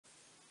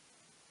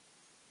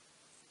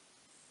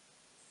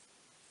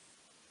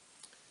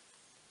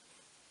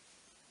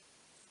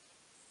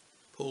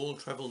Paul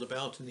travelled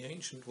about in the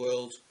ancient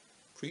world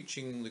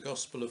preaching the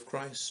gospel of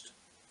Christ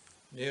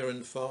near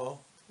and far,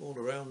 all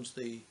around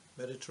the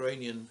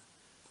Mediterranean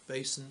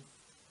basin,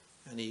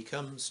 and he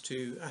comes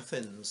to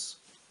Athens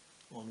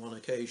on one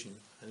occasion,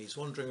 and he's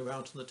wandering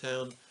about in the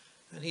town,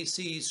 and he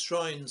sees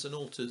shrines and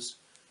altars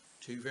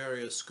to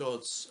various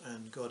gods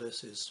and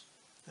goddesses,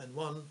 and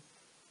one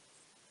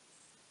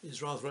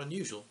is rather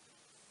unusual.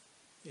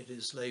 It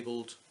is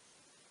labelled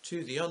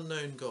 "To the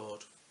unknown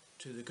God,"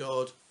 to the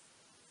God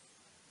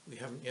we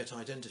haven't yet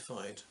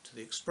identified, to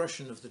the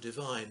expression of the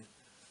divine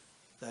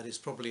that is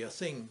probably a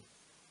thing,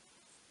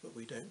 but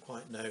we don't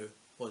quite know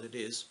what it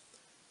is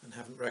and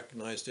haven't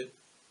recognised it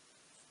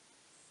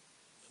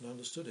and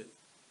understood it.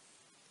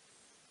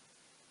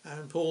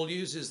 And Paul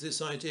uses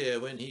this idea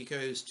when he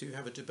goes to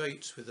have a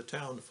debate with the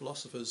town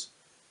philosophers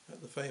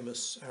at the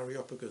famous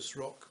Areopagus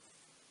rock.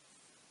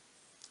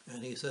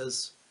 And he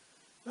says,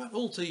 "That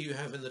altar you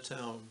have in the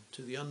town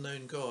to the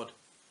unknown God,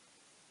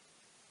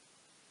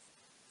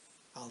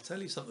 I'll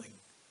tell you something.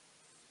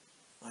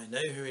 I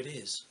know who it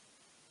is."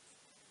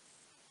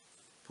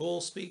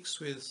 Paul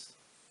speaks with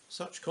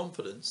such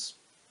confidence,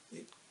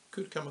 it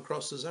could come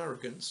across as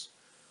arrogance,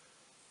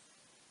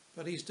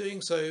 but he's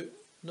doing so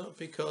not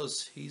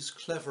because he's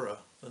cleverer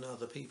than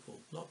other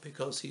people, not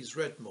because he's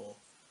read more,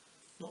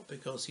 not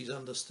because he's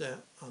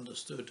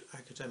understood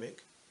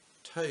academic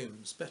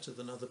tomes better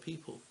than other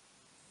people.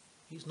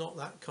 He's not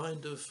that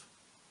kind of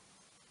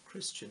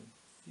Christian.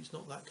 He's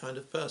not that kind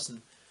of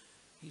person.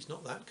 He's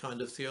not that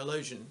kind of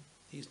theologian.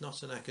 He's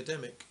not an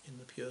academic in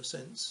the pure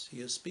sense.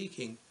 He is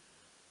speaking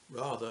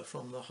rather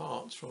from the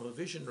heart, from a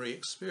visionary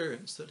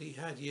experience that he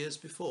had years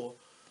before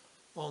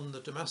on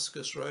the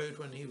Damascus road,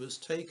 when he was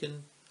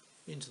taken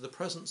into the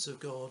presence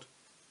of God,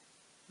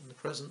 in the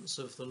presence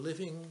of the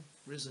living,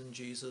 risen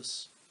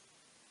Jesus,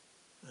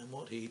 and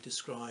what he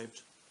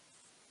described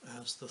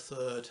as the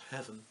third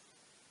heaven.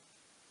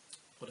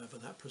 Whatever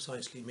that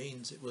precisely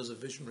means, it was a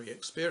visionary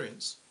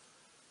experience.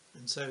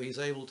 And so he's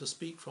able to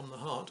speak from the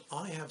heart.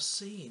 I have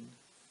seen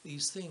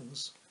these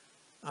things,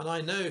 and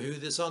I know who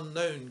this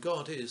unknown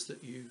God is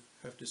that you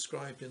have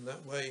described in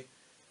that way.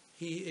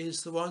 He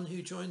is the one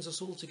who joins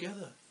us all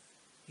together.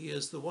 He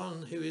is the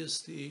one who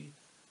is the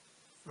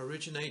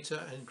originator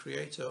and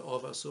creator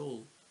of us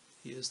all.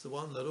 He is the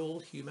one that all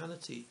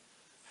humanity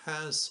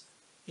has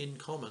in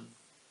common.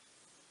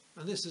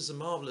 And this is a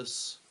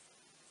marvellous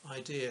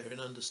idea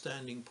in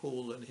understanding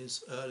Paul and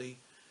his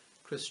early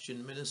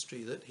Christian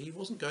ministry, that he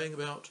wasn't going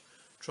about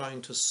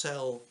trying to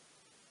sell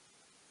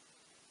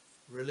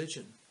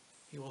religion.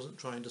 He wasn't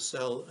trying to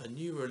sell a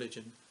new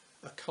religion,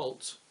 a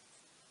cult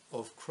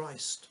of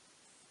Christ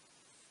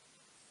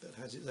that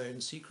has its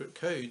own secret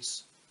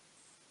codes.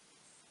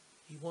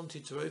 He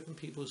wanted to open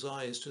people's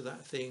eyes to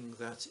that thing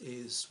that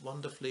is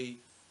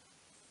wonderfully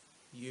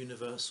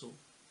universal,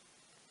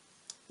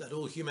 that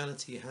all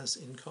humanity has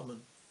in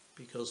common,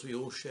 because we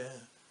all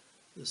share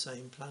the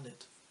same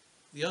planet.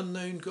 The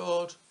unknown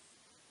God,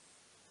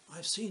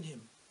 I've seen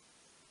him,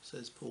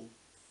 says Paul.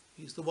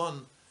 He's the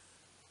one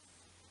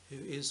who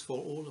is for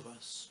all of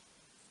us.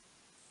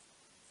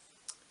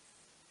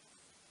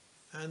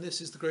 And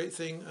this is the great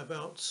thing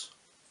about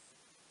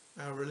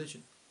our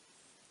religion.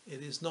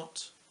 It is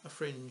not a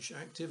fringe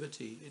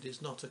activity. It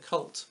is not a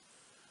cult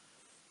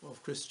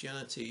of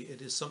Christianity.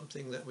 It is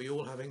something that we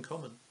all have in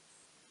common.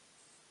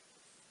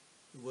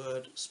 The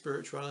word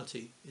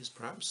spirituality is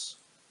perhaps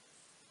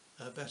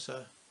a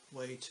better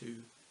way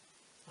to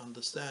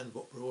understand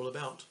what we're all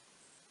about.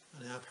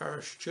 And our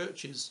parish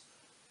churches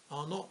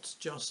are not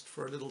just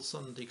for a little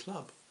Sunday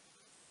club.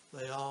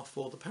 They are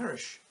for the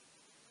parish.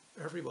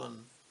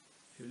 Everyone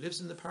who lives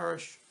in the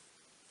parish,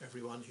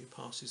 everyone who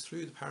passes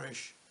through the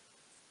parish,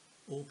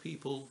 all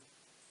people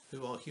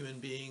who are human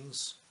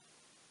beings,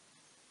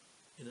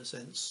 in a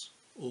sense,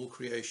 all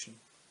creation.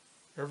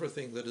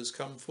 Everything that has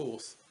come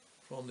forth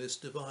from this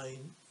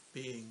divine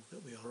being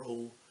that we are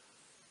all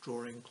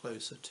drawing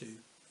closer to.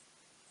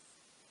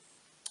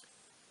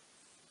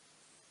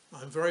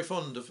 I'm very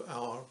fond of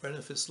our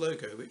benefice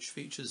logo, which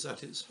features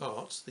at its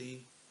heart the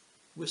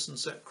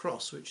Wissenset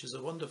cross, which is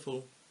a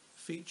wonderful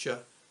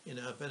feature in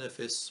our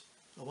benefice,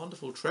 a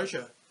wonderful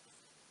treasure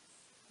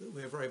that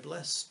we're very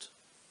blessed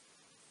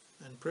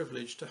and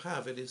privileged to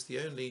have. It is the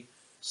only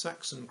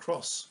Saxon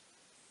cross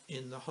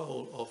in the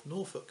whole of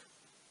Norfolk,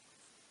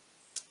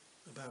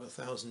 about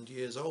 1,000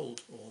 years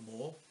old or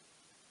more.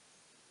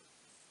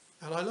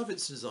 And I love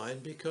its design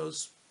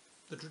because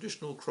the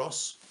traditional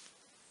cross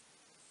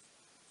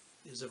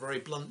is a very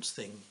blunt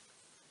thing,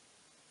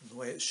 and the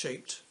way it's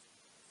shaped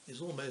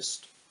is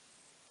almost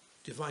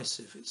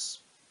divisive. It's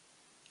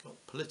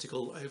got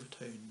political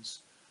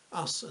overtones,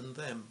 us and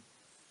them.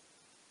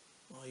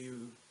 Are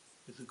you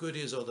with the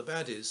goodies or the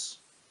baddies?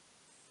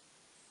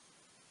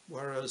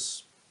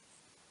 Whereas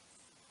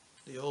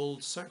the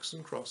old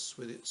Saxon cross,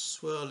 with its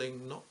swirling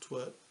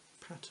knotwork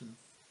pattern,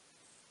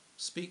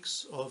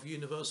 speaks of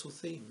universal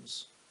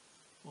themes,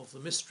 of the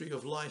mystery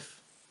of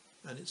life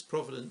and its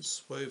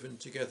providence woven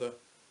together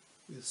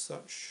with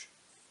such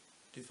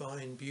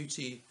divine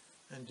beauty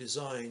and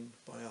designed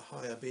by a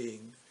higher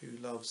being who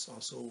loves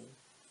us all.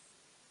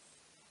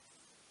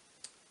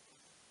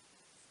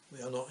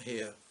 We are not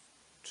here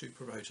to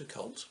promote a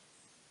cult.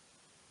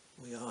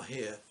 We are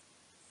here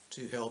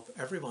to help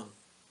everyone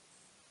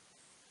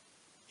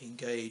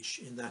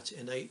engage in that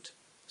innate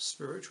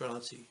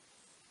spirituality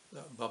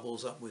that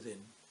bubbles up within.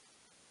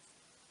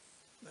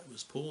 That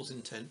was Paul's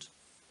intent,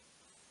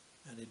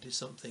 and it is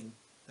something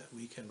that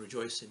we can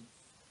rejoice in.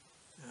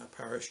 Our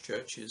parish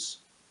churches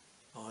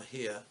are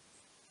here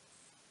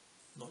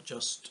not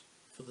just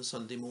for the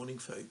Sunday morning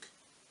folk,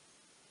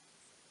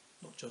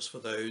 not just for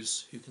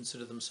those who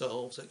consider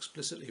themselves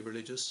explicitly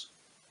religious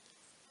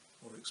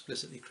or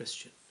explicitly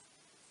Christian,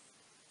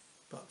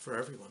 but for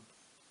everyone.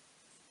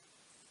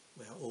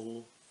 We are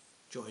all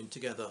joined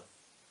together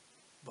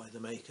by the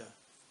Maker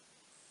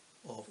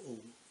of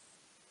all.